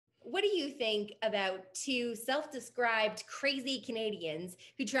what do you think about two self-described crazy Canadians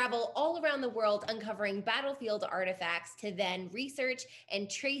who travel all around the world uncovering battlefield artifacts to then research and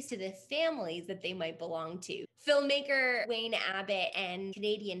trace to the families that they might belong to? Filmmaker Wayne Abbott and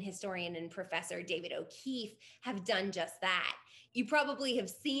Canadian historian and professor David O'Keefe have done just that. You probably have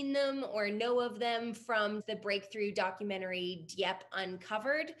seen them or know of them from the breakthrough documentary Dieppe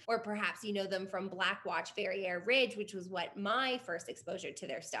Uncovered, or perhaps you know them from Black Watch Verrières Ridge, which was what my first exposure to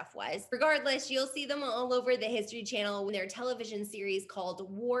their stuff was. Regardless, you'll see them all over the History Channel in their television series called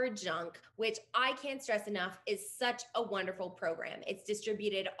War Junk, which I can't stress enough is such a wonderful program. It's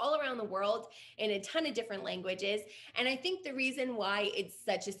distributed all around the world in a ton of different languages. And I think the reason why it's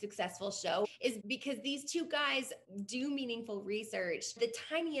such a successful show is because these two guys do meaningful research, the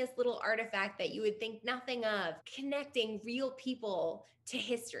tiniest little artifact that you would think nothing of, connecting real people to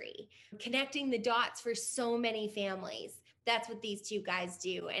history, connecting the dots for so many families. That's what these two guys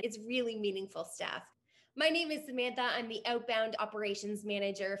do, and it's really meaningful stuff. My name is Samantha. I'm the outbound operations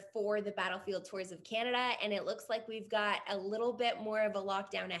manager for the Battlefield Tours of Canada, and it looks like we've got a little bit more of a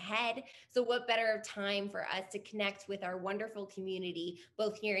lockdown ahead. So what better time for us to connect with our wonderful community,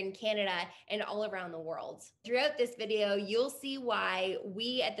 both here in Canada and all around the world. Throughout this video, you'll see why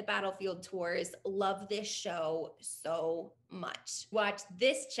we at the Battlefield Tours love this show so much. Watch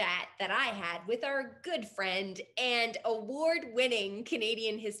this chat that I had with our good friend and award-winning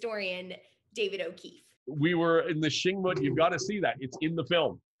Canadian historian, David O'Keefe. We were in the Shingmut. You've got to see that. It's in the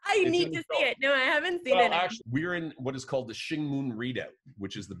film. I need to see it. No, I haven't seen it. Actually, we're in what is called the Shingmun Redoubt,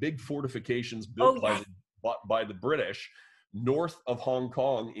 which is the big fortifications built by the British north of Hong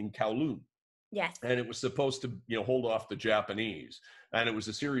Kong in Kowloon. Yes. And it was supposed to, hold off the Japanese. And it was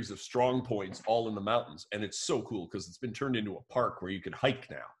a series of strong points all in the mountains. And it's so cool because it's been turned into a park where you can hike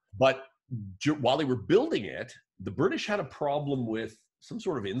now. But while they were building it, the British had a problem with some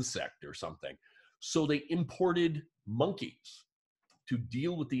sort of insect or something. So they imported monkeys to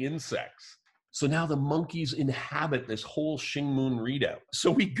deal with the insects. So now the monkeys inhabit this whole Shingmun Redoubt.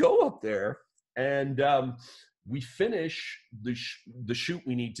 So we go up there and we finish the shoot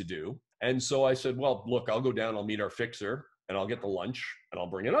we need to do. And so I said, well, look, I'll go down, I'll meet our fixer, and I'll get the lunch, and I'll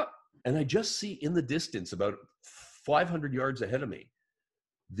bring it up. And I just see in the distance, about 500 yards ahead of me,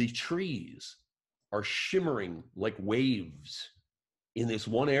 the trees are shimmering like waves in this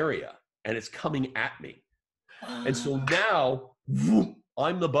one area. And it's coming at me. And so now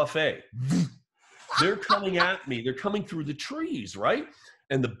I'm the buffet. They're coming at me. They're coming through the trees, right?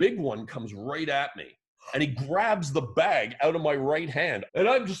 And the big one comes right at me. And he grabs the bag out of my right hand. And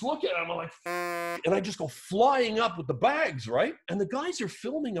I'm just looking at him, I'm like, and I just go flying up with the bags, right? And the guys are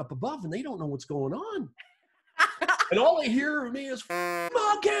filming up above and they don't know what's going on. And all they hear of me is,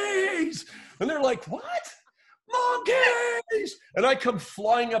 monkeys! And they're like, what? Monkeys! And I come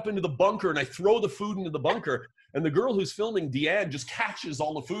flying up into the bunker and I throw the food into the bunker. And the girl who's filming, Deanne, just catches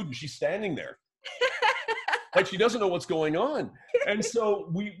all the food and she's standing there. Like she doesn't know what's going on. And so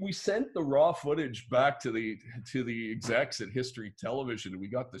we sent the raw footage back to the execs at History Television, and we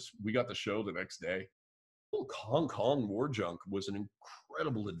got the show the next day. Hong Kong War Junk was an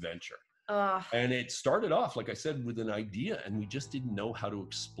incredible adventure. And it started off, like I said, with an idea, and we just didn't know how to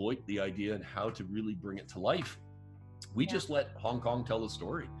exploit the idea and how to really bring it to life. We just let Hong Kong tell the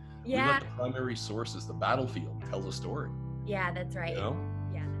story. We let the primary sources, the battlefield, tell the story. Yeah, that's right. You know?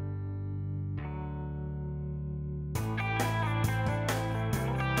 Yeah.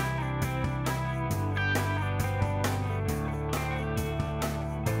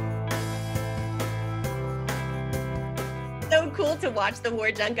 So cool to watch the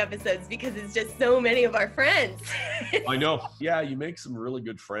War Junk episodes because it's just so many of our friends. I know. Yeah, you make some really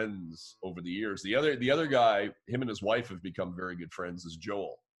good friends over the years. The other guy, him and his wife have become very good friends, is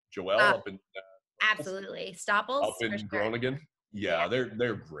Joel up in absolutely Stopples up in Groningen. Yeah,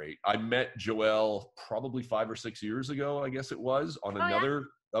 they're great. I met Joel probably 5 or 6 years ago, I guess it was, on another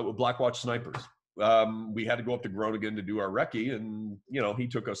Black Watch Snipers. We had to go up to Groningen to do our recce, and he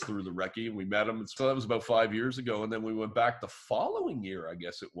took us through the recce, and we met him. So that was about 5 years ago, and then we went back the following year, I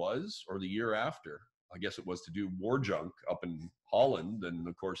guess it was, or the year after, I guess it was, to do War Junk up in Holland, and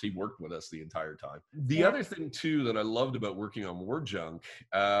of course he worked with us the entire time. The other thing too that I loved about working on War Junk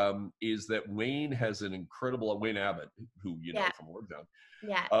is that Wayne has an incredible, Wayne Abbott, who you know from War Junk,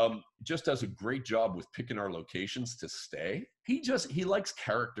 just does a great job with picking our locations to stay. He likes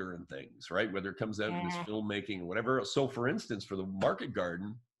character and things, right? Whether it comes out in his filmmaking or whatever. So for instance, for the Market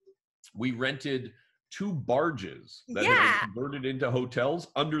Garden, we rented 2 barges that had been converted into hotels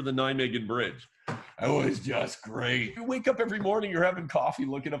under the Nijmegen Bridge. It was just great. You wake up every morning, you're having coffee,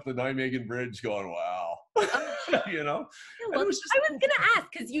 looking up the Nijmegen Bridge going, wow. you know? Yeah, And well, it was just, I was gonna ask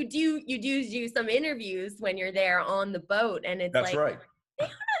because you do some interviews when you're there on the boat, and it's that's like, right. are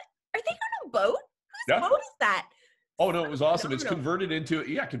they on a boat? Whose Yeah. boat is that? Oh no, it was awesome. It's Phenomenal.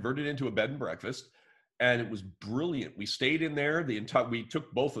 converted into a bed and breakfast, and it was brilliant. We stayed in there the entire. We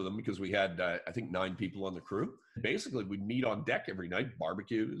took both of them because we had I think 9 people on the crew. Basically, we'd meet on deck every night,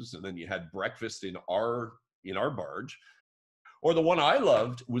 barbecues, and then you had breakfast in our barge. Or the one I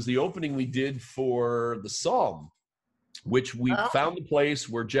loved was the opening we did for the Psalm, which we Oh, found the place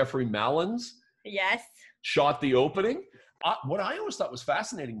where Jeffrey Mallins yes. shot the opening. What I always thought was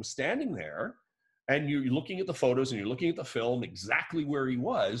fascinating was standing there and you're looking at the photos and you're looking at the film exactly where he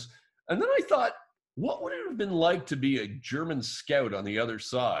was. And then I thought, what would it have been like to be a German scout on the other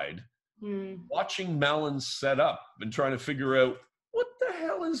side, watching Mallins set up and trying to figure out what the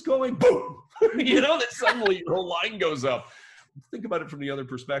hell is going boom? That suddenly your whole line goes up. Think about it from the other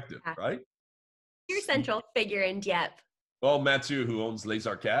perspective, right? Your central figure in Dieppe. Oh, Mathieu, who owns Les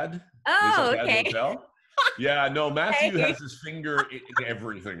Arcades. Oh, Les Arcades okay. Hotel. Yeah, no, Matthew Okay. has his finger in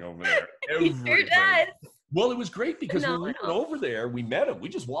everything over there. He Everything. sure does. Well, it was great because when we went Phenomenal. over there, we met him. We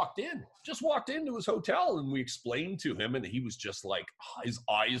just walked into his hotel and we explained to him, and he was just like, his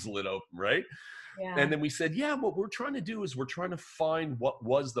eyes lit open, right? Yeah. And then we said, yeah, what we're trying to do is we're trying to find what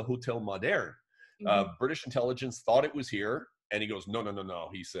was the Hotel Moderne. British intelligence thought it was here. And he goes, no.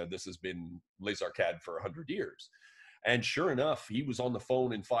 He said, this has been Les Arcades for 100 years. And sure enough, he was on the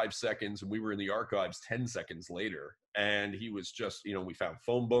phone in 5 seconds and we were in the archives 10 seconds later. And he was just, we found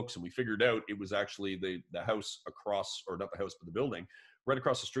phone books and we figured out it was actually the house across, or not the house, but the building right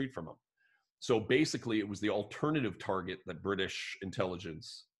across the street from him. So basically it was the alternative target that British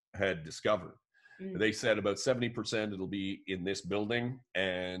intelligence had discovered. They said about 70% it'll be in this building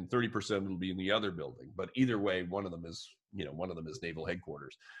and 30% it'll be in the other building. But either way, one of them is naval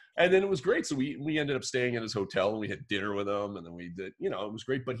headquarters. And then it was great. So we ended up staying at his hotel and we had dinner with him. And then we did, it was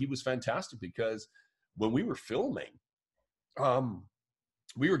great. But he was fantastic because when we were filming,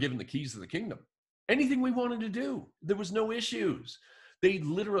 we were given the keys to the kingdom. Anything we wanted to do, there was no issues. We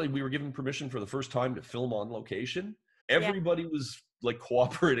were given permission for the first time to film on location. Everybody was like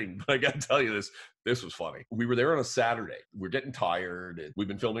cooperating, but I got to tell you this was funny. We were there on a Saturday. We're getting tired. We've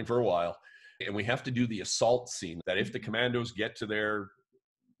been filming for a while. And we have to do the assault scene that if the commandos get to their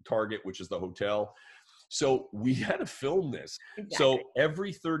target, which is the hotel. So we had to film this. Exactly. So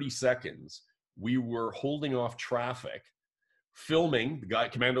every 30 seconds, we were holding off traffic, filming the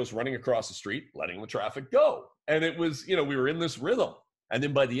commandos running across the street, letting the traffic go. And it was, we were in this rhythm. And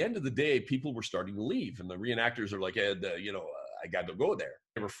then by the end of the day, people were starting to leave. And the reenactors are like, I got to go there.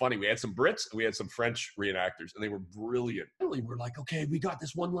 They were funny. We had some Brits and we had some French reenactors and they were brilliant. We're like, okay, we got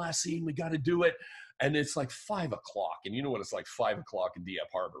this one last scene. We got to do it. And it's like 5 o'clock. And you know what it's like 5 o'clock in Dieppe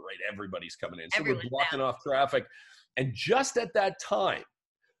Harbor, right? Everybody's coming in. So we're blocking off traffic. And just at that time,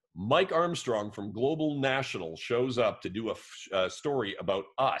 Mike Armstrong from Global National shows up to do a story about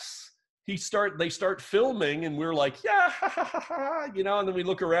us. They start filming and we're like, yeah, and then we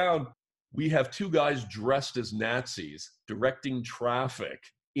look around. We have 2 guys dressed as Nazis directing traffic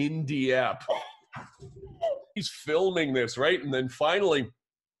in Dieppe. He's filming this, right? And then finally,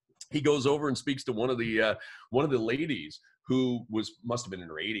 he goes over and speaks to one of the ladies who must have been in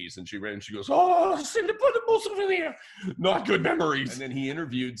her 80s, and she goes, "Oh, not good memories." And then he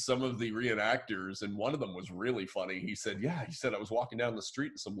interviewed some of the reenactors, and one of them was really funny. He said, I was walking down the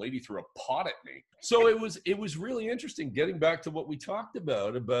street and some lady threw a pot at me. So it was really interesting getting back to what we talked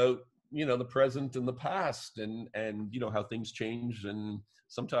about the present and the past and how things change and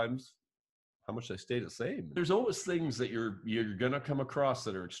sometimes how much they stay the same. There's always things that you're going to come across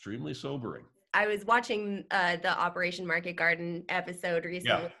that are extremely sobering. I was watching the Operation Market Garden episode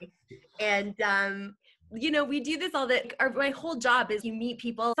recently, and we do this my whole job is you meet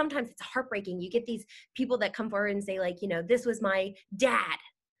people. Sometimes it's heartbreaking. You get these people that come forward and say like, this was my dad,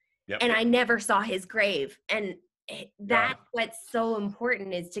 and I never saw his grave, and that's what's so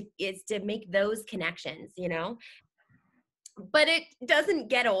important is to make those connections, but it doesn't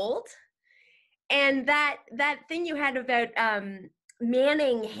get old. And that thing you had about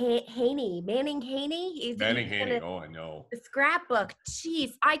Manning Haney. Oh, I know. The scrapbook.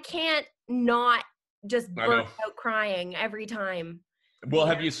 Jeez, I can't not just burst out crying every time. Well,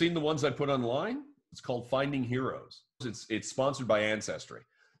 have you seen the ones I put online? It's called Finding Heroes. It's sponsored by Ancestry.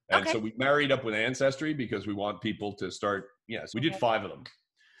 And so we married up with Ancestry because we want people to start. Yes, we did 5 of them.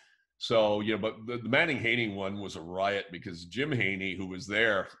 So, but the Manning Haney one was a riot because Jim Haney, who was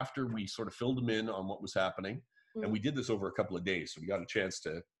there, after we sort of filled him in on what was happening, and we did this over a couple of days. So we got a chance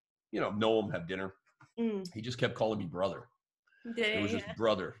to, know him, have dinner. He just kept calling me brother. It was just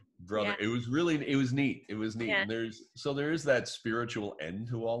brother. brother. Yeah. It was neat. It was neat. Yeah. And there is that spiritual end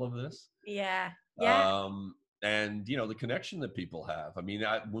to all of this. Yeah. And the connection that people have. I mean,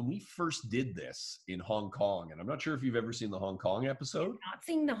 when we first did this in Hong Kong, and I'm not sure if you've ever seen the Hong Kong episode. Not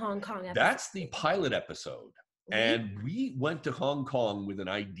seeing the Hong Kong episode. That's the pilot episode. And we went to Hong Kong with an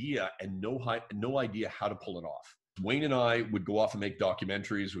idea and no idea how to pull it off. Wayne and I would go off and make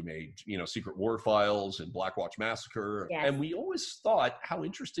documentaries. We made, Secret War Files and Black Watch Massacre. Yes. And we always thought how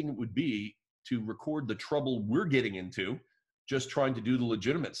interesting it would be to record the trouble we're getting into just trying to do the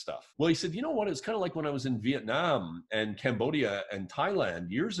legitimate stuff. Well, he said, you know what? It's kind of like when I was in Vietnam and Cambodia and Thailand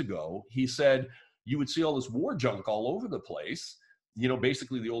years ago. He said, you would see all this war junk all over the place.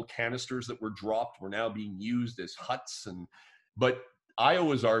 Basically the old canisters that were dropped were now being used as huts. But I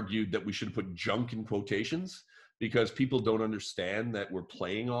always argued that we should put junk in quotations because people don't understand that we're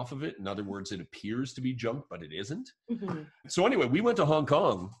playing off of it. In other words, it appears to be junk, but it isn't. Mm-hmm. So anyway, we went to Hong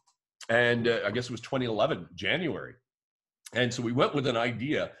Kong and I guess it was 2011, January. And so we went with an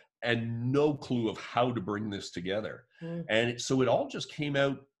idea and no clue of how to bring this together. Mm. And so it all just came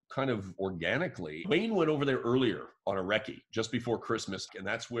out kind of organically. Wayne went over there earlier on a recce just before Christmas. And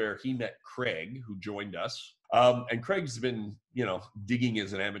that's where he met Craig, who joined us. And Craig's been, digging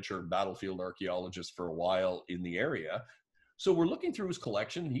as an amateur battlefield archaeologist for a while in the area. So we're looking through his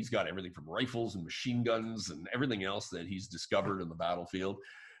collection. He's got everything from rifles and machine guns and everything else that he's discovered in the battlefield.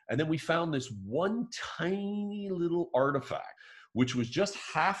 And then we found this one tiny little artifact, which was just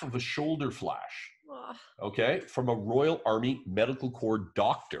half of a shoulder flash, okay, from a Royal Army Medical Corps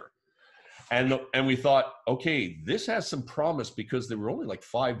doctor. And we thought, okay, this has some promise because there were only like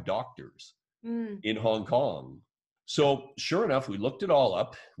 5 doctors in Hong Kong. So sure enough, we looked it all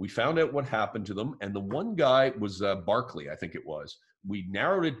up. We found out what happened to them. And the one guy was Barclay, I think it was. We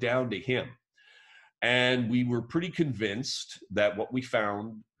narrowed it down to him. And we were pretty convinced that what we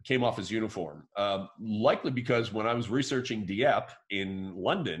found came off his uniform, likely because when I was researching Dieppe in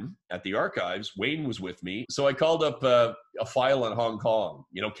London at the archives, Wayne was with me. So I called up a file on Hong Kong,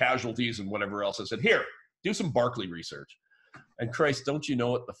 casualties and whatever else. I said, here, do some Barclay research. And Christ, don't you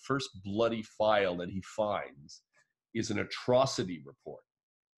know it? The first bloody file that he finds is an atrocity report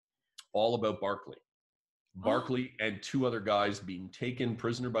all about Barclay. Barclay and 2 other guys being taken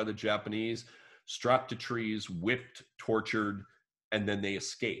prisoner by the Japanese, strapped to trees, whipped, tortured, and then they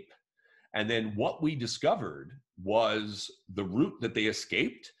escape. And then what we discovered was the route that they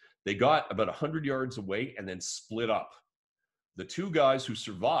escaped. They got about 100 yards away and then split up. The 2 guys who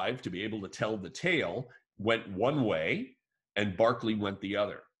survived to be able to tell the tale went one way and Barclay went the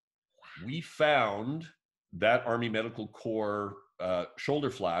other. We found that Army Medical Corps shoulder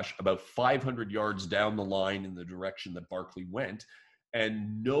flash about 500 yards down the line in the direction that Barclay went,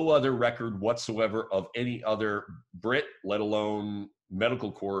 and no other record whatsoever of any other Brit, let alone Medical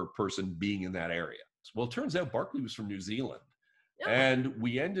Corps person being in that area. Well, it turns out Barclay was from New Zealand. And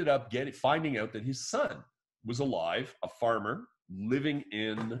we ended up finding out that his son was alive, a farmer living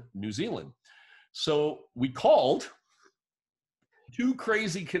in New Zealand. So we called 2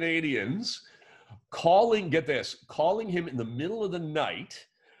 crazy Canadians calling him in the middle of the night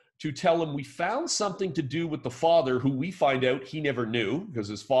to tell him we found something to do with the father, who we find out he never knew because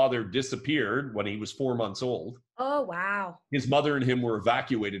his father disappeared when he was 4 months old. Oh, wow. His mother and him were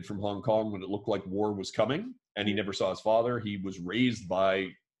evacuated from Hong Kong when it looked like war was coming, and he never saw his father. He was raised by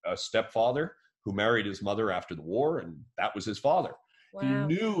a stepfather who married his mother after the war, and that was his father. Wow.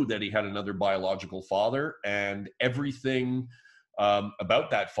 He knew that he had another biological father, and everything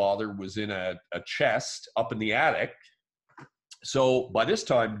about that father was in a chest up in the attic. So by this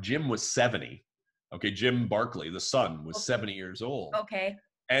time, Jim was 70. Okay, Jim Barclay, the son, was 70 years old. Okay.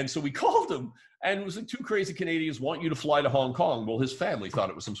 And so we called him, and it was like 2 crazy Canadians want you to fly to Hong Kong. Well, his family thought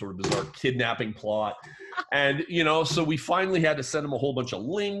it was some sort of bizarre kidnapping plot. And, so we finally had to send him a whole bunch of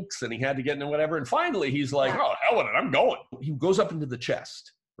links, and he had to get into whatever. And finally, he's like, oh, hell with it, I'm going. He goes up into the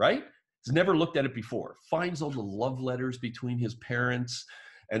chest, right? He's never looked at it before. Finds all the love letters between his parents,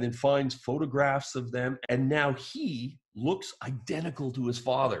 and then finds photographs of them. And now he looks identical to his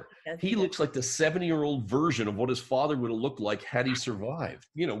father. He looks like the 70-year-old version of what his father would have looked like had he survived.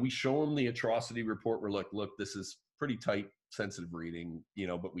 We show him the atrocity report. We're like, look, this is pretty tight, sensitive reading,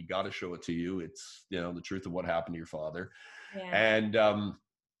 but we got to show it to you. It's, the truth of what happened to your father. Yeah. And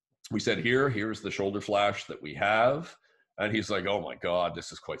we said, here's the shoulder flash that we have. And he's like, oh my God,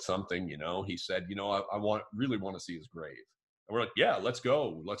 this is quite something. He said, I really want to see his grave. And we're like, yeah, let's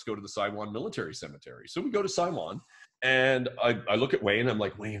go. Let's go to the Saiwan Military Cemetery. So we go to Saiwan, and I look at Wayne. I'm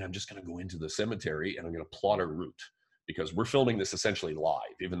like, Wayne, I'm just going to go into the cemetery and I'm going to plot a route, because we're filming this essentially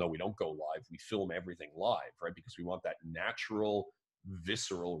live. Even though we don't go live, we film everything live, right? Because we want that natural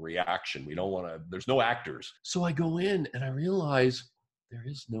visceral reaction. We don't want to, there's no actors. So I go in and I realize there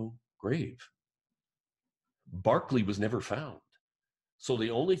is no grave. Barclay was never found. So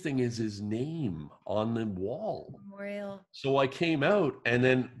the only thing is his name on the wall. Memorial. So I came out, and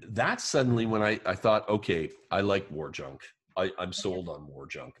then that's suddenly when I thought, okay, I like war junk. I'm sold on war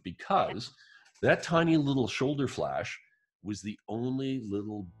junk, because that tiny little shoulder flash was the only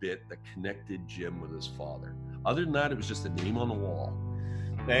little bit that connected Jim with his father. Other than that, it was just a name on the wall.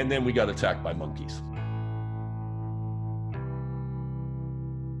 And then we got attacked by monkeys.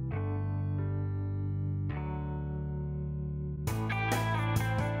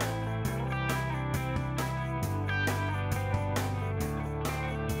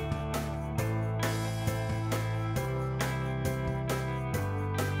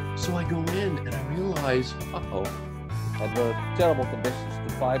 So I go in and I realize, uh-oh. Had terrible conditions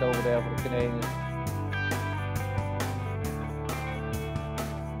to fight over there for the Canadians.